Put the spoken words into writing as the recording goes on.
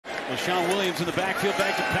LaShawn Williams in the backfield,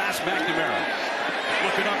 back to pass. McNamara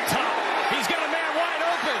looking up top. He's got a man wide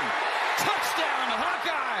open. Touchdown,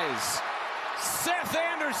 Hawkeyes. Seth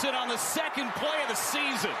Anderson on the second play of the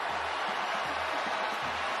season.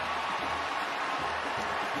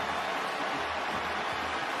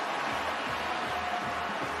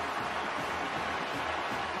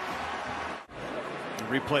 The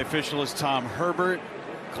replay official is Tom Herbert.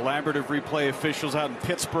 Collaborative replay officials out in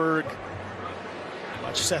Pittsburgh.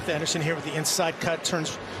 Watch Seth Anderson here with the inside cut.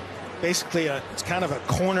 Turns basically it's kind of a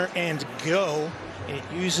corner and go. It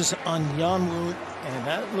uses Onyanwu, and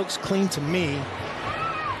that looks clean to me.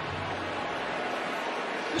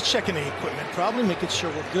 Just checking the equipment, probably making sure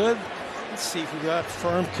we're good. Let's see if we got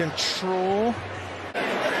firm control.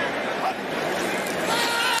 Bringing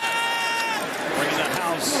the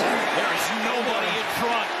house. There is nobody in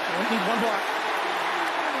front. Only one block.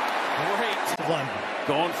 Great. One.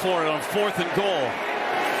 Going for it on 4th and goal.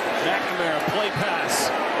 McNamara, play pass.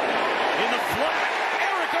 In the flat.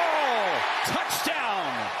 Eric All.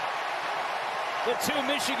 Touchdown. The two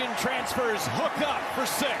Michigan transfers hook up for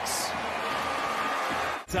 6.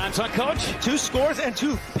 Time's on, Coach. 2 scores and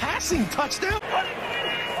 2 passing touchdowns.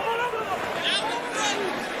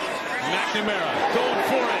 McNamara going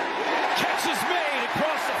for it. Catch is made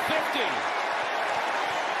across the 50.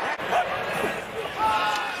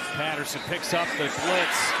 Patterson picks up the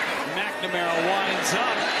blitz. McNamara winds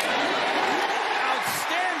up.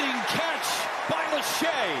 Outstanding catch by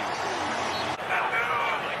Lachey.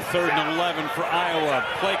 3rd and 11 for Iowa.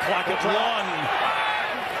 Play clock at 1.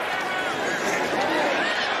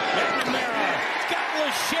 McNamara got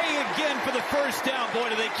Lachey again for the first down. Boy,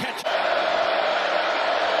 do they catch.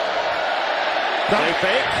 Play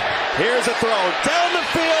fake. Here's a throw. Down the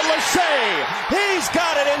field, Lachey. He's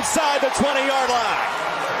got it inside the 20-yard line.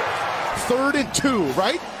 3rd and 2,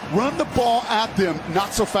 right? Run the ball at them,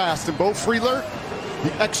 not so fast. And Bo Freeler,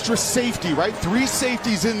 the extra safety, right? 3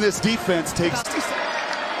 safeties in this defense takes.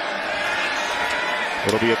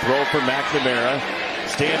 It'll be a throw for McNamara.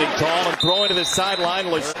 Standing tall and throwing to the sideline.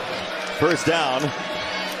 First down.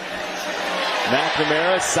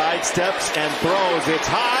 McNamara sidesteps and throws. It's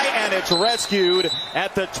high and it's rescued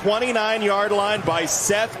at the 29-yard line by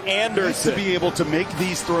Seth Anderson. To be able to make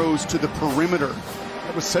these throws to the perimeter.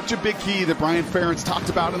 That was such a big key that Brian Ferentz talked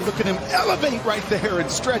about, and look at him elevate right there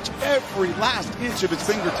and stretch every last inch of his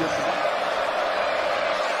fingertips.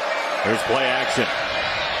 Here's play action.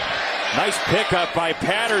 Nice pickup by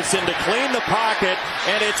Patterson to clean the pocket,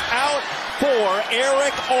 and it's out for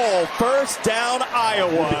Eric All. First down,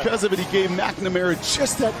 Iowa. Because of it, he gave McNamara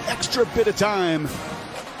just that extra bit of time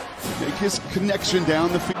to make his connection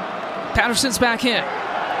down the field. Patterson's back in.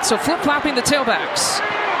 So flip-flopping the tailbacks.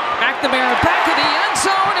 McNamara back in the end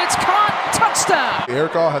zone. It's caught. Touchdown.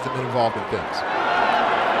 Eric All hasn't been involved in things.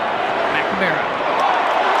 McNamara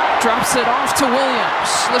drops it off to Williams.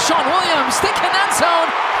 LaShawn Williams thinking end zone.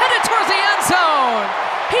 Headed towards the end zone.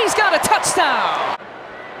 He's got a touchdown.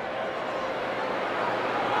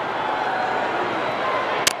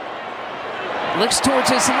 Looks towards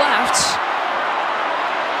his left.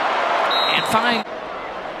 And finds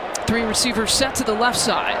 3 receivers set to the left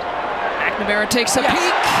side. McNamara takes a peek.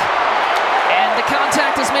 And the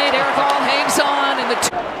contact is made. Eric All hangs on. And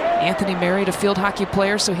Anthony married a field hockey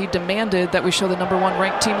player, so he demanded that we show the #1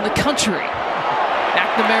 ranked team in the country.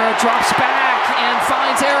 McNamara drops back and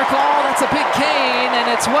finds Eric All. That's a big gain, and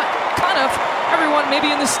it's what kind of everyone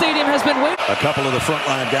maybe in the stadium has been waiting. A couple of the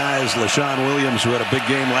frontline guys, LaShawn Williams, who had a big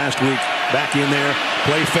game last week, back in there,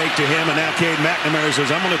 play fake to him, and now Cade McNamara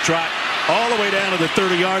says, I'm going to trot all the way down to the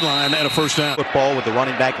 30-yard line at a first down. Football with the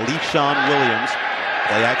running back, LaShawn Williams.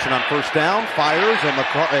 Play action on first down, fires, and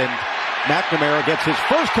McNamara gets his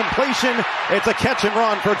first completion. It's a catch and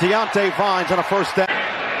run for Deontay Vines on a first down.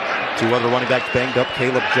 2 other running backs banged up,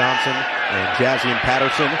 Caleb Johnson and Jazzy and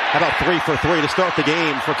Patterson. How about 3 for 3 to start the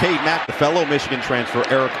game for Cade Mack. The fellow Michigan transfer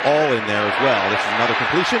Eric All in there as well. This is another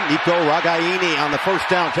completion. Nico Ragaini on the first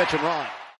down catch and run.